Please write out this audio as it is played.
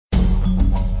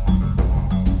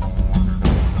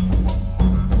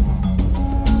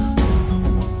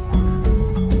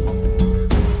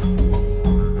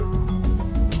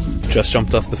just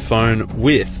jumped off the phone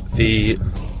with the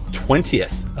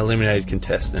 20th eliminated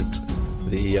contestant,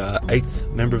 the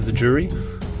 8th member of the jury.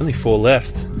 Only 4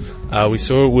 left. We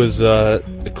saw it was a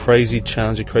crazy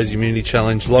challenge, a crazy immunity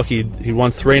challenge. Lockie, he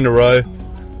won 3 in a row.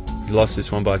 He lost this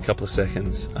one by a couple of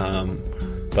seconds.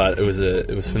 But it was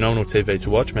phenomenal TV to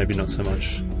watch, maybe not so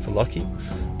much for Lockie.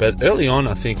 But early on,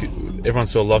 I think everyone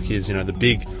saw Lockie as, the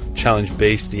big challenge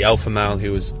beast, the alpha male. He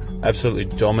was absolutely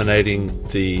dominating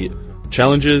the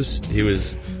challenges. He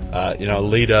was, a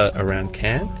leader around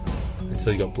camp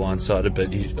until he got blindsided,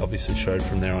 but he obviously showed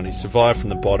from there on. He survived from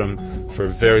the bottom for a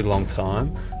very long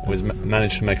time and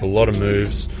managed to make a lot of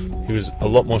moves. He was a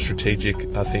lot more strategic,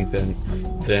 I think, than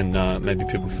maybe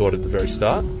people thought at the very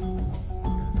start.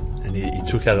 And he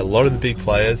took out a lot of the big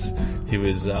players. He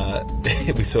was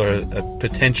we saw a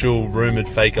potential rumoured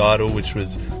fake idol, which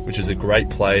was a great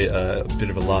play, a bit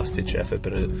of a last-ditch effort,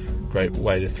 but a great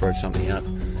way to throw something out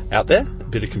there. A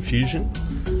bit of confusion.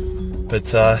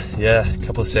 But, a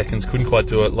couple of seconds, couldn't quite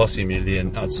do it, lost the immunity,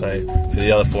 and I'd say for the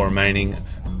other 4 remaining,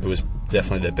 it was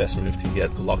definitely their best move to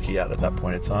get Lockie out at that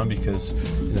point in time, because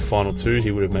in the final 2,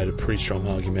 he would have made a pretty strong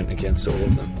argument against all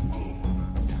of them.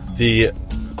 The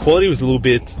quality was a little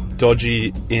bit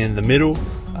dodgy in the middle,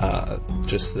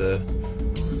 it's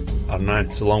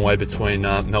a long way between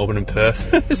Melbourne and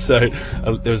Perth, so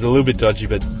it was a little bit dodgy,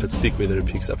 but stick with it, it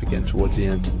picks up again towards the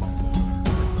end.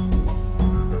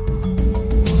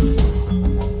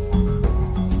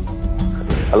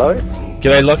 Hello?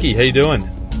 G'day, Lockie. How you doing?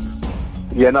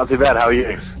 Yeah, not too bad. How are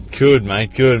you? Good,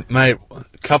 mate. Good. Mate, a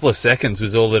couple of seconds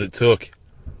was all that it took.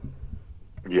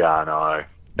 Yeah, I know.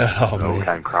 Oh, it all man.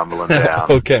 came crumbling down.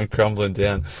 All came crumbling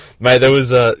down. Mate, there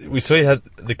was we saw you had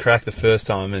the crack the first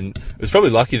time, and it was probably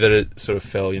lucky that it sort of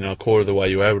fell, a quarter of the way.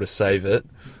 You were able to save it.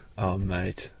 Oh,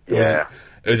 mate.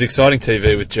 It was exciting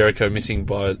TV with Jericho missing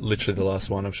by literally the last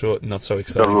one. I'm sure not so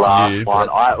exciting for you. The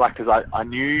last one, because I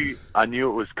knew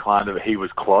it was kind of, he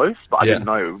was close, but I didn't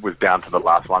know it was down to the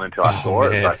last one until I saw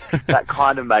it. So that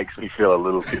kind of makes me feel a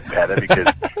little bit better,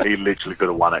 because he literally could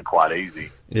have won it quite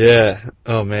easy. Yeah.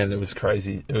 Oh man, it was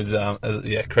crazy. It was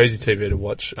crazy TV to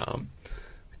watch. A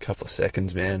couple of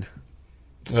seconds, man.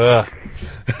 But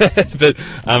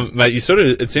mate,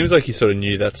 it seems like you sort of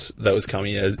knew that was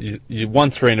coming. Yeah, you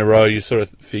won 3 in a row. You sort of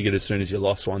figured as soon as you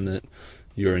lost one that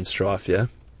you were in strife. Yeah.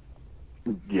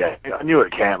 Yeah, I knew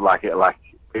it can't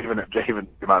even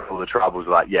amongst all the troubles.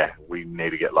 We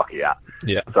need to get Lockie out.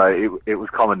 Yeah. So it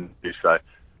was common. So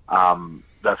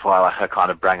that's why I kind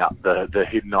of bring up the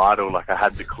hidden idol. I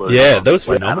had the clue. Yeah, that was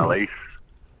phenomenal.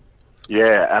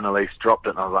 Annalise dropped it,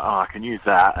 and I was like, I can use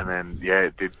that. And then,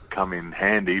 it did come in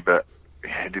handy, but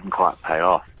it didn't quite pay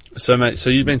off. So, mate,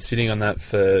 you've been sitting on that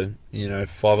for,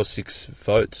 5 or 6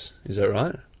 votes. Is that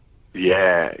right?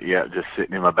 Yeah, just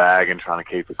sitting in my bag and trying to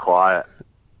keep it quiet.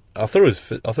 I thought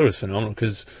it was phenomenal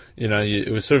because,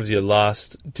 it was sort of your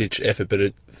last-ditch effort, but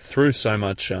it threw so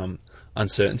much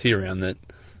uncertainty around that.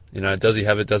 Does he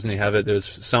have it? Doesn't he have it? There was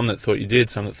some that thought you did,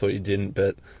 some that thought you didn't.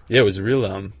 But, it was a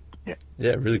real...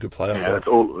 really good play. It's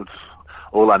all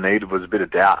I needed was a bit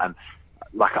of doubt, and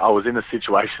I was in a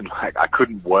situation I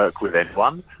couldn't work with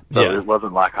anyone, so it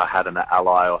wasn't like I had an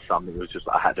ally or something. It was just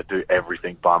I had to do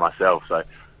everything by myself. So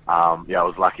I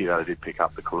was lucky that I did pick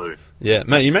up the clue. Yeah,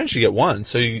 mate, you managed to get one.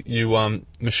 So you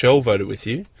Michelle voted with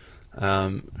you.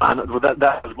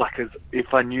 That was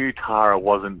if I knew Tara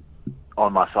wasn't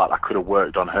on my side, I could have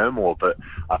worked on her more, but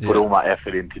I put all my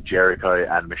effort into Jericho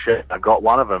and Michelle. I got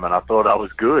one of them, and I thought I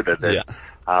was good. And then,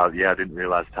 I didn't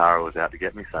realise Tara was out to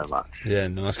get me so much. Yeah,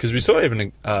 nice. Because we saw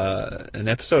even an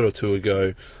episode or 2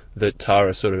 ago that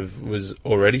Tara sort of was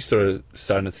already sort of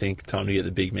starting to think time to get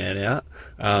the big man out.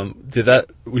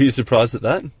 Were you surprised at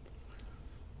that?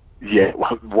 Yeah,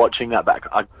 watching that back,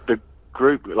 the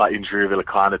group in Drewville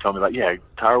kind of told me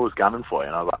Tara was gunning for you,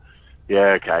 and I was like,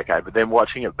 yeah, okay. But then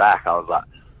watching it back, I was like,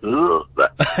 I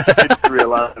didn't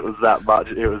realise it was that much.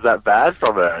 It was that bad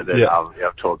from her. And then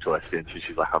I've talked to her since, and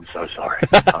she's like, I'm so sorry.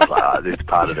 I was like, it's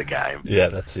part of the game. Yeah,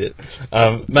 that's it.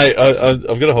 Mate,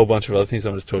 I've got a whole bunch of other things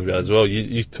I want to talk about as well.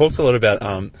 You talked a lot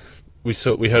about, we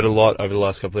heard a lot over the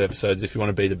last couple of episodes, if you want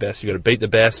to be the best, you've got to beat the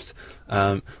best.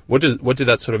 What did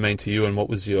that sort of mean to you, and what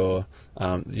was your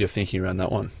thinking around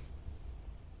that one?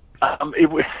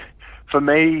 For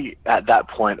me, at that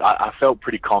point, I felt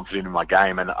pretty confident in my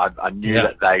game, and I knew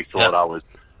that they thought I was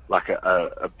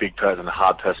a big person, a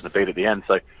hard person to beat at the end.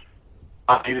 So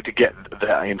I needed to get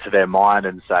that into their mind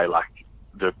and say,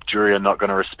 the jury are not going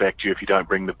to respect you if you don't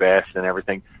bring the best and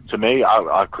everything. To me,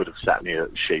 I could have sat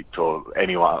near sheep or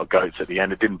anyone or goats at the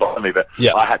end. It didn't bother me, but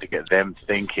I had to get them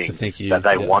thinking that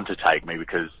they want to take me,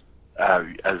 because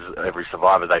as every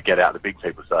survivor, they get out the big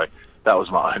people. So that was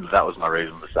my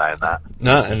reason for saying that.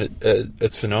 No, and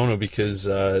it's phenomenal because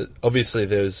obviously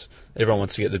everyone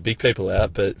wants to get the big people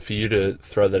out, but for you to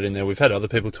throw that in there, we've had other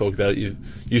people talk about it.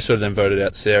 You sort of then voted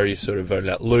out Sarah, you sort of voted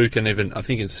out Luke, and even I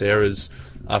think in Sarah's,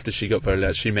 after she got voted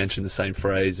out, she mentioned the same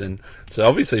phrase, and so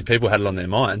obviously people had it on their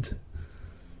mind.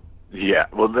 Yeah,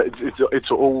 well, it's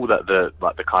all that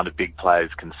the kind of big players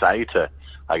can say to,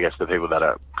 I guess, the people that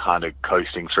are kind of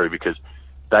coasting through, because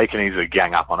they can easily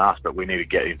gang up on us, but we need to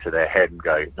get into their head and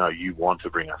go, no, you want to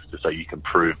bring us so you can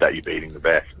prove that you're beating the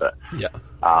best. But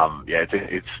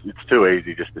it's too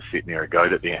easy just to sit near a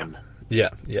goat at the end. Yeah,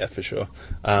 for sure.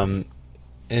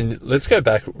 And let's go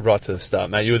back right to the start,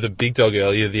 mate. You were the big dog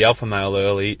early, you were the alpha male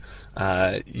early.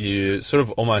 You sort of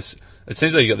almost, it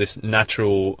seems like you got this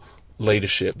natural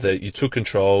leadership that you took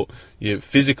control. You're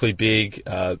physically big,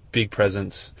 big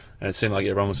presence, and it seemed like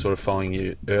everyone was sort of following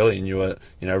you early, and you were,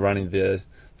 running the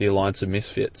Alliance of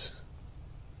Misfits.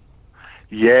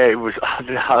 Yeah, it was.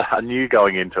 I knew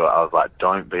going into it, I was like,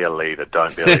 don't be a leader,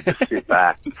 just sit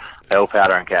back, help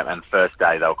out around camp. And first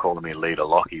day, they were calling me Leader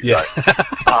Lockie. Yeah.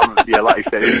 So, like you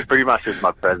said, it's pretty much just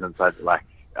my presence. I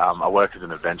work as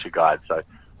an adventure guide, so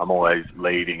I'm always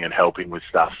leading and helping with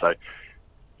stuff. So,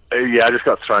 I just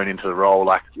got thrown into the role.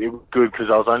 Like, it was good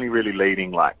because I was only really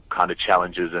leading like kind of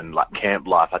challenges and like camp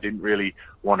life. I didn't really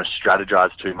want to strategize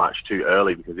too much too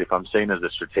early, because if I'm seen as a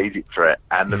strategic threat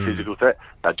and a physical threat,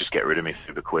 they'd just get rid of me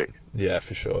super quick. Yeah,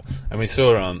 for sure. And we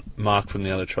saw Mark from the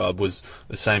other tribe was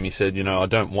the same. He said, I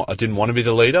didn't want to be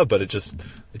the leader, but it just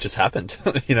happened.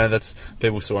 That's,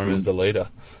 people saw him as the leader.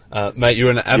 Mate, you're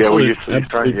an absolute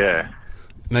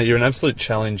Mate, you're an absolute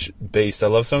challenge beast. I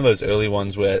love some of those early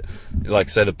ones where, like,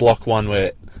 say, the block one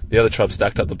where the other tribe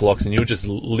stacked up the blocks and you were just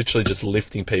literally just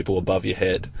lifting people above your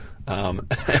head. And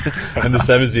the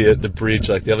same as the bridge,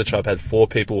 like the other tribe had 4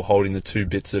 people holding the 2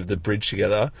 bits of the bridge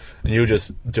together, and you were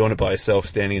just doing it by yourself,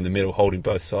 standing in the middle, holding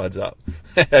both sides up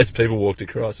as people walked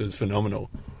across. It was phenomenal.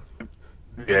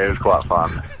 Yeah, it was quite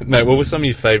fun. Mate, what were some of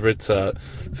your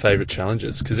favourite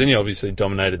challenges? Because then you obviously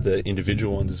dominated the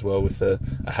individual ones as well with a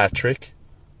hat trick.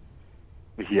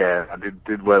 Yeah, I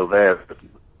did well there.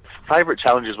 Favourite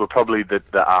challenges were probably the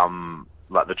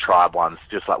tribe ones,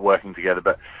 just like working together.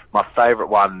 But my favourite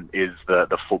one is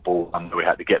the football one where we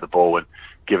had to get the ball and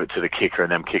give it to the kicker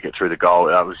and then kick it through the goal.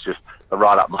 That was just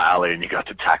right up my alley, and you got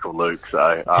to tackle Luke,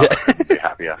 so I couldn't be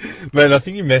happier. Man, I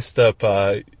think you messed up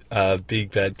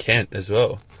Big Bad Kent as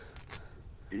well.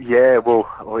 Yeah, well,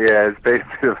 it's been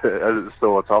a bit of a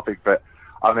sore topic, but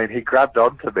I mean, he grabbed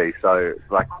onto me, so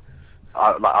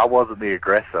I wasn't the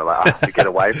aggressor. Like, I had to get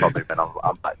away from him, and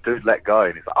I'm like, dude, let go.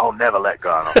 And he's like, I'll never let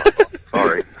go. And I'm like, oh,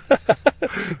 sorry.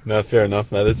 No, fair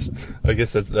enough, mate. I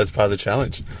guess that's part of the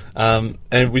challenge.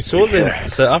 And we saw then,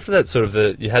 so after that sort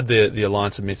of you had the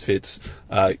Alliance of Misfits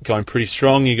going pretty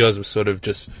strong. You guys were sort of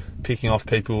just picking off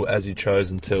people as you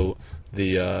chose until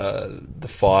the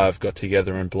 5 got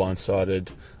together and blindsided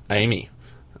Amy.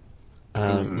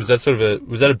 Was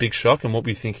that a big shock, and what were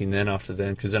you thinking then after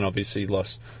then? Because then obviously you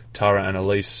lost Tara and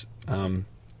Elise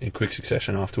in quick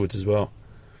succession afterwards as well.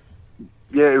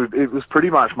 Yeah, it was pretty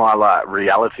much my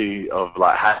reality of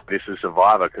this is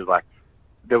Survivor, because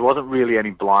there wasn't really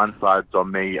any blindsides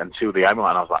on me until the Amy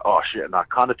one. I was like, oh shit, and I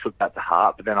kind of took that to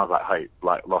heart. But then I was like, hey,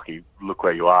 Lockie, look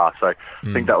where you are. So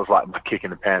I think that was my kick in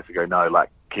the pants to go, no,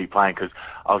 keep playing, because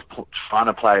I was trying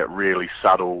to play it really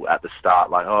subtle at the start,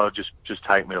 just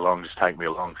take me along.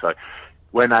 So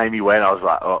when Amy went, I was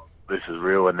like, oh, this is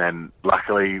real. And then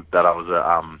luckily that I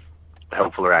was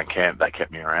helpful around camp, that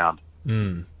kept me around.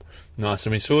 Nice.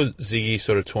 And we saw Ziggy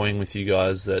sort of toying with you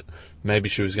guys that maybe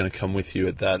she was going to come with you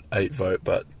at that 8 vote,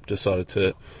 but decided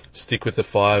to stick with the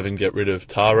 5 and get rid of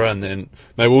Tara. And then,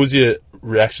 mate, what was your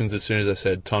reactions as soon as I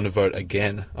said time to vote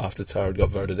again after Tara got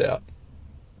voted out?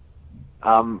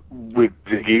 With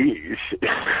Ziggy,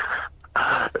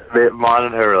 mine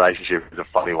and her relationship is a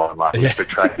funny one. We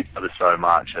betrayed each other so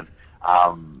much, and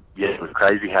it was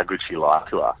crazy how good she lied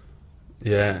to us.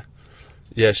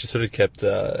 Yeah, she sort of kept,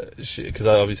 because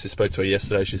I obviously spoke to her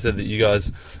yesterday, she said that you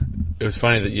guys, it was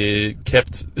funny that you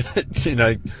kept,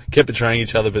 kept betraying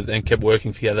each other, but then kept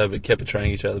working together, but kept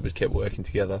betraying each other, but kept working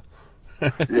together.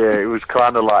 Yeah, it was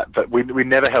kind of but we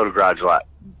never held a grudge.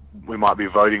 We might be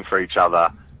voting for each other,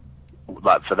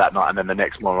 for that night, and then the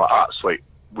next morning, sweet,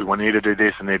 we need to do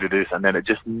this, and then it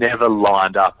just never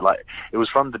lined up. It was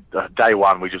from the day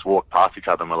one, we just walked past each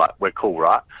other and we're like, we're cool,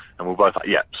 right? And we're both like,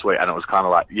 yeah, sweet. And it was kind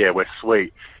of yeah, we're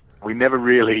sweet. We never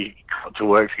really got to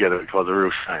work together, which was a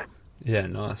real shame. Yeah,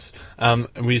 nice. And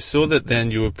we saw that then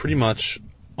you were pretty much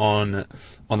on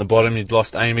the bottom. You'd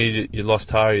lost Amy, you lost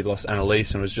Tara, you lost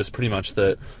Annalise, and it was just pretty much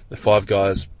the 5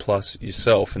 guys plus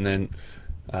yourself. And then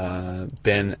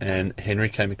Ben and Henry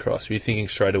came across, were you thinking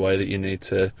straight away that you need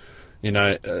to,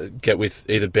 get with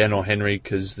either Ben or Henry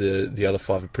because the other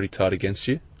 5 are pretty tight against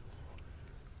you?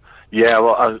 Yeah,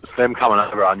 well, them coming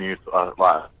over, I knew, I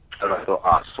thought,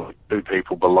 I saw 2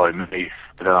 people below me,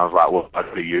 but then I was like, well, I've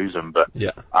got to use them, but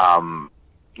yeah.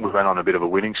 We went on a bit of a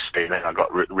winning streak, and then I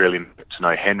got really to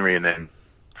know Henry, and then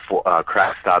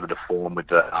cracks started to form with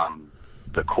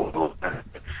the quarter,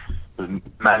 and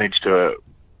managed to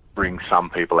bring some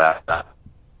people out of that.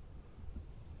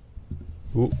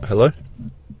 Ooh, hello?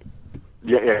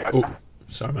 Yeah. Ooh,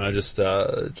 sorry, man, I just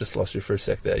lost you for a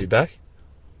sec there. You back?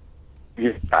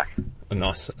 Yeah, back. Oh,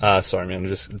 nice. Sorry, man, I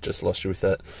just lost you with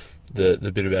that,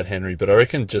 the bit about Henry. But I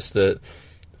reckon just the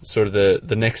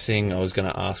next thing I was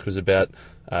going to ask was about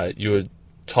you were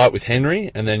tight with Henry,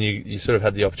 and then you sort of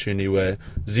had the opportunity where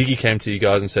Ziggy came to you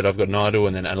guys and said, I've got an idol,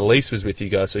 and then Annalise was with you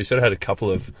guys, so you sort of had a couple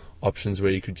of options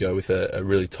where you could go with a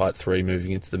really tight 3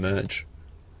 moving into the merge.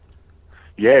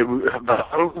 Yeah, the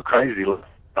idols are crazy. The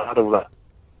idol that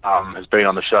has been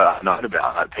on the show, I've known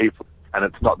about, like, people, and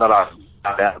it's not that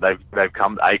they've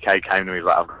come, AK came to me,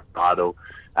 like, I've got an idol,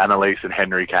 Annalise and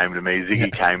Henry came to me,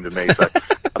 Ziggy came to me, so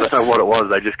I don't know what it was,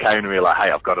 they just came to me like,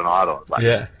 hey, I've got an idol. Like,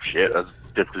 shit, that's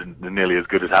just nearly as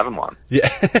good as having one. Yeah.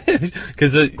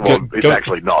 Cause it's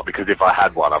actually not, because if I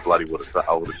had one, I would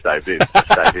have stayed in.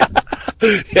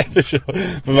 Yeah, for sure.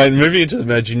 But mate, moving into the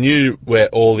merge, you knew where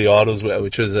all the idols were,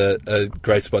 which was a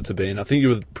great spot to be in. I think you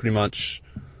were pretty much,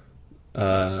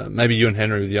 maybe you and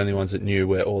Henry were the only ones that knew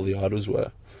where all the idols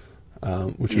were.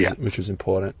 Which was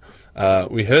important.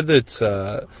 We heard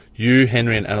that you,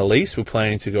 Henry, and Annalise were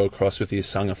planning to go across with the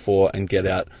Asunga 4 and get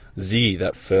out Z,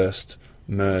 that first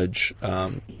merge,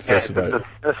 first vote. The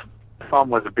first one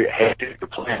was a bit hectic to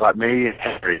play. Like, me and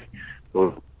Henry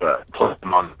were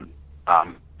putting on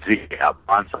Z out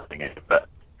behind something, but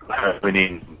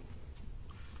winning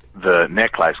the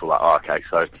necklace, we're like, oh, okay.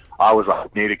 So I was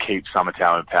like, we need to keep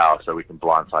Summertown in power so we can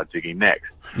blindside Ziggy next.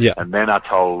 Yeah. And then I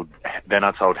told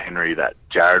Henry that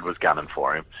Jared was gunning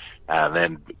for him, and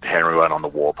then Henry went on the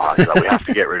warpath. He's like, we have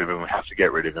to get rid of him.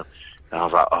 And I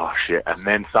was like, oh shit. And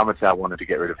then Summertown wanted to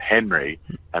get rid of Henry,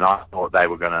 and I thought they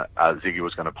were gonna, Ziggy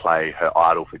was gonna play her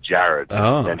idol for Jared.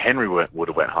 Oh. Then Henry would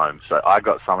have went home. So I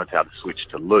got Summertown to switch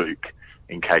to Luke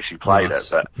in case she played it,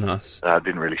 but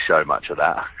didn't really show much of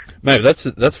that. Mate,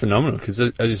 that's phenomenal, because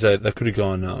as you say, that could have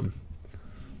gone.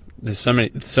 There's so many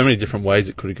different ways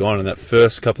it could have gone, and that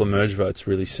first couple of merge votes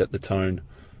really set the tone.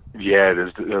 Yeah,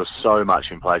 there was so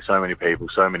much in play, so many people,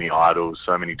 so many idols,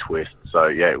 so many twists. So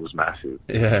yeah, it was massive.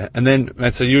 Yeah, and then,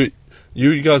 man, so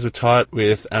you guys were tight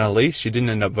with Annalise. She didn't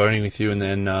end up voting with you, and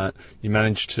then you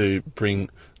managed to bring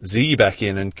Z back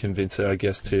in and convince her, I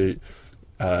guess, to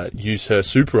use her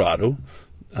super idol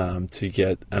to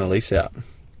get Annalise out.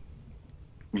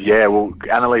 Yeah, well,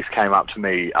 Annalise came up to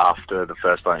me after the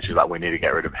first vote, and she's like, we need to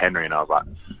get rid of Henry. And I was like,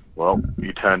 well,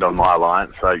 you turned on my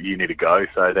alliance, so you need to go.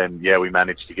 So then, yeah, we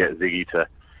managed to get Ziggy to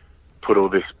put all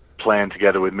this plan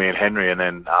together with me and Henry, and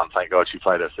then thank God she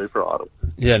played her super idol.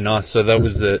 Yeah, nice. So that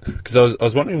was because I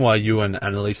was wondering why you and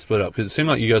Annalise split up, because it seemed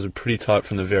like you guys were pretty tight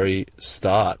from the very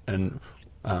start. And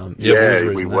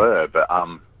we were, but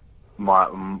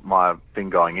my thing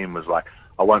going in was like,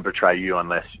 I won't betray you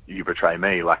unless you betray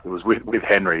me. Like, it was with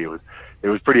Henry, it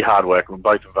was pretty hard work.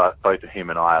 Both of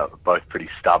him and I are both pretty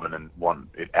stubborn and want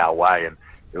it our way, and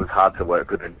it was hard to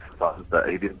work with him sometimes, but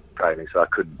he didn't betray me, so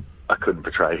I couldn't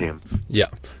betray him. Yeah,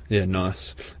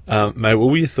 nice. Mate,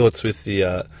 what were your thoughts with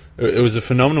the... it was a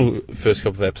phenomenal first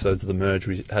couple of episodes of the merge.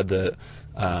 We had the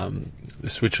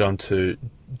switch on to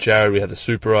Jared, we had the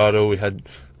super idol, we had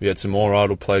some more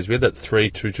idol plays. We had that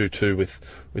 3-2-2-2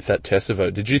 with that Tessa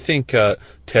vote. Did you think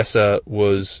Tessa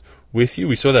was with you?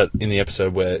 We saw that in the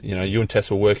episode where you and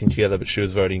Tessa were working together, but she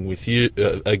was voting with you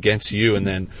against you, and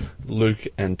then Luke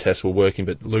and Tessa were working,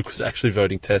 but Luke was actually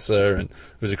voting Tessa, and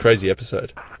it was a crazy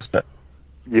episode.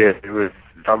 Yeah, it was.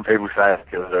 Some people say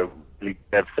it was a really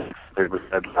good episode. People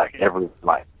said everyone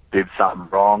did something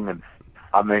wrong, and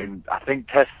I mean, I think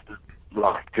Tessa's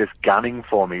just gunning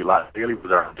for me, really was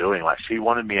her undoing. She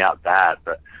wanted me out bad,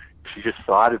 but she just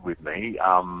sided with me.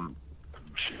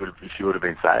 She would have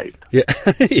been saved. Yeah,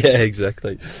 yeah,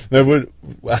 exactly. Now,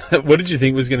 what did you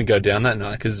think was going to go down that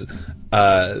night? Because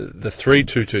the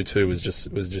 3-2-2-2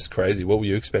 was just crazy. What were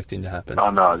you expecting to happen?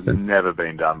 Oh no, it's never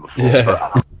been done before. Yeah.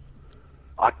 But,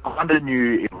 I kind of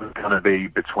knew it was going to be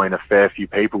between a fair few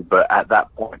people, but at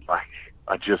that point,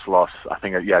 I just lost. I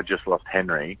just lost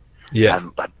Henry. Yeah.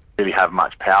 And I didn't really have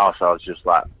much power, so I was just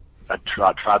I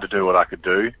tried to do what I could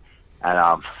do,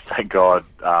 and thank God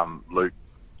Luke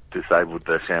disabled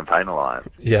the Champagne Alliance.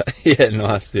 Yeah,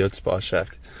 nice, the old Spy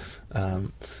Shack.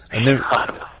 And then,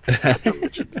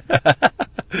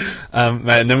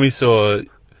 mate, and then we saw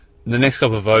the next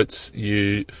couple of votes.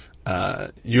 You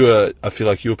were, I feel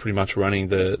like you were pretty much running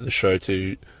the show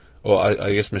to, or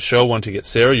I guess Michelle wanted to get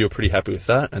Sarah. You were pretty happy with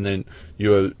that, and then you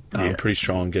were pretty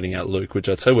strong getting out Luke, which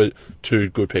I'd say were two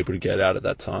good people to get out at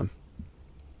that time.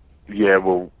 Yeah,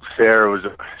 well, Sarah was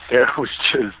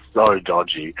just so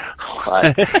dodgy.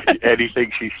 Like,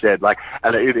 anything she said, like,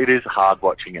 and it is hard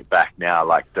watching it back now.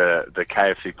 Like the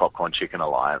KFC Popcorn Chicken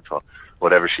Alliance or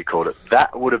whatever she called it.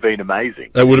 That would have been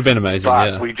amazing. That would have been amazing.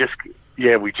 But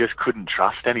yeah, we just couldn't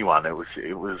trust anyone. It was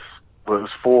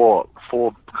four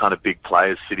kind of big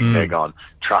players sitting there going,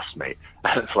 "Trust me,"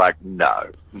 and it's like, no,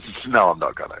 I'm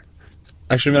not gonna.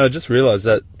 Actually, man, I just realised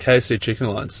that KFC Chicken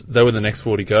Alliance, they were the next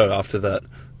four to go. After that,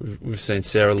 we've seen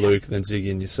Sarah, Luke, then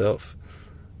Ziggy and yourself.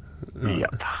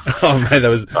 Yep. Oh, man, that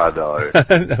was... I know.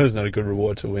 That was not a good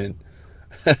reward to win.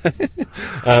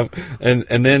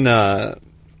 And then I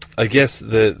guess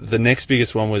the next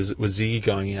biggest one was Ziggy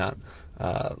going out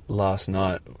last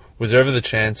night. Was there ever the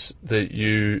chance that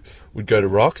you would go to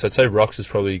Rocks? I'd say Rocks is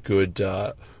probably a good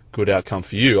outcome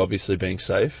for you, obviously being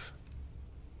safe.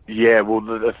 Yeah, well,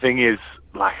 the thing is,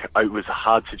 like, it was a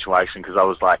hard situation because I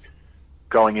was like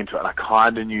going into it, and I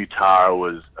kind of knew Tara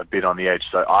was a bit on the edge,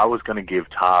 so I was going to give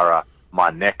Tara my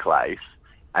necklace,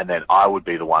 and then I would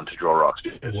be the one to draw rocks.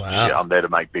 Wow. I'm there to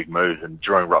make big moves, and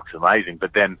drawing rocks is amazing.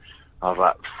 But then I was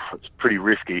like, it's pretty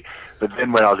risky. But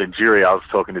then when I was in jury, I was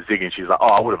talking to Ziggy, and she's like, "Oh,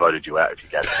 I would have voted you out if you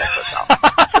gave the necklace up."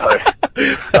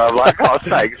 So I'm like, "Oh,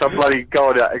 thanks. I'm bloody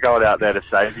going out there to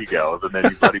save you girls," and then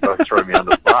you bloody both threw me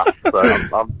under the bus. So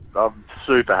I'm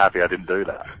super happy I didn't do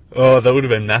that. Oh, that would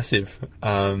have been massive.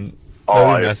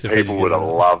 People would have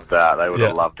loved that. They would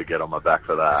have loved to get on my back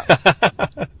for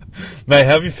that. Mate,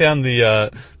 how have you found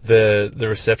the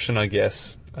reception, I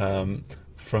guess, from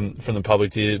the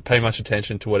public? Do you pay much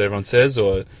attention to what everyone says,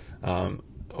 or no?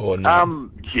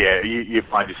 Yeah, you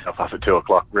find yourself up at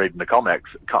 2:00 reading the comments,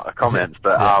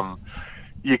 but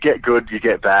you get good, you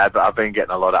get bad. But I've been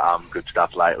getting a lot of good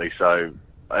stuff lately, so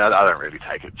I don't really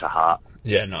take it to heart.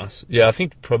 Yeah, nice. Yeah, I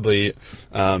think probably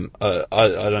I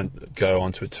don't go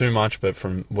onto it too much, but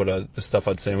from the stuff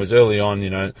I'd seen was early on,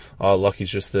 Lockie's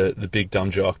just the big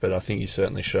dumb jock, but I think you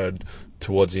certainly showed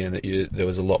towards the end that there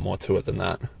was a lot more to it than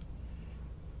that.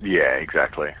 Yeah,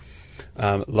 exactly.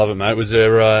 Love it, mate. Was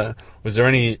there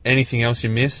anything else you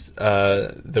missed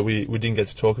that we didn't get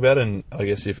to talk about? And I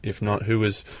guess if not, who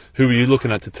were you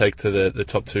looking at to take to the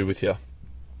top two with you?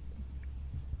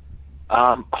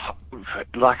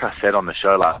 Like I said on the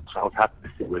show, I was happy to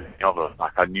sit with any of them.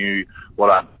 Like, I knew what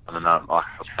I'd done, and I was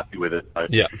happy with it. So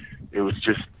yeah. It was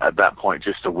just at that point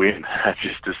just to win.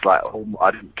 just like,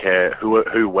 I didn't care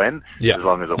who went, as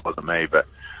long as it wasn't me. But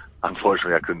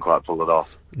unfortunately, I couldn't quite pull it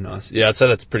off. Nice. Yeah, I'd say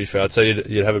that's pretty fair. I'd say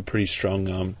you'd have a pretty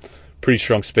strong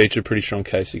speech, a pretty strong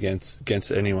case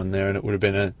against anyone there, and it would have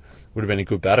been a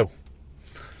good battle.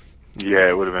 Yeah,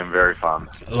 it would have been very fun.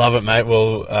 Love it, mate.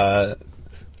 Well,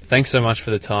 thanks so much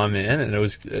for the time, man. And it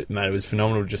was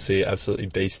phenomenal to just see you absolutely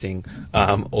beasting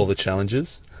all the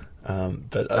challenges.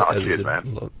 But as cheers, a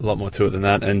man. lot more to it than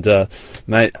that. And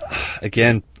mate,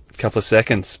 again, a couple of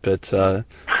seconds, but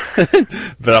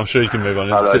but I'm sure you can move on.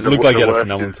 It looked like you had a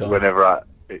phenomenal time.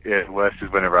 The worst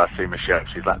is whenever I see Michelle,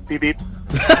 she's like, beep beep.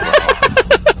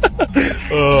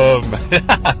 Oh,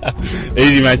 man.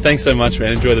 Easy, mate. Thanks so much,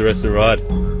 man. Enjoy the rest of the ride.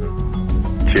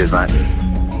 Cheers, mate.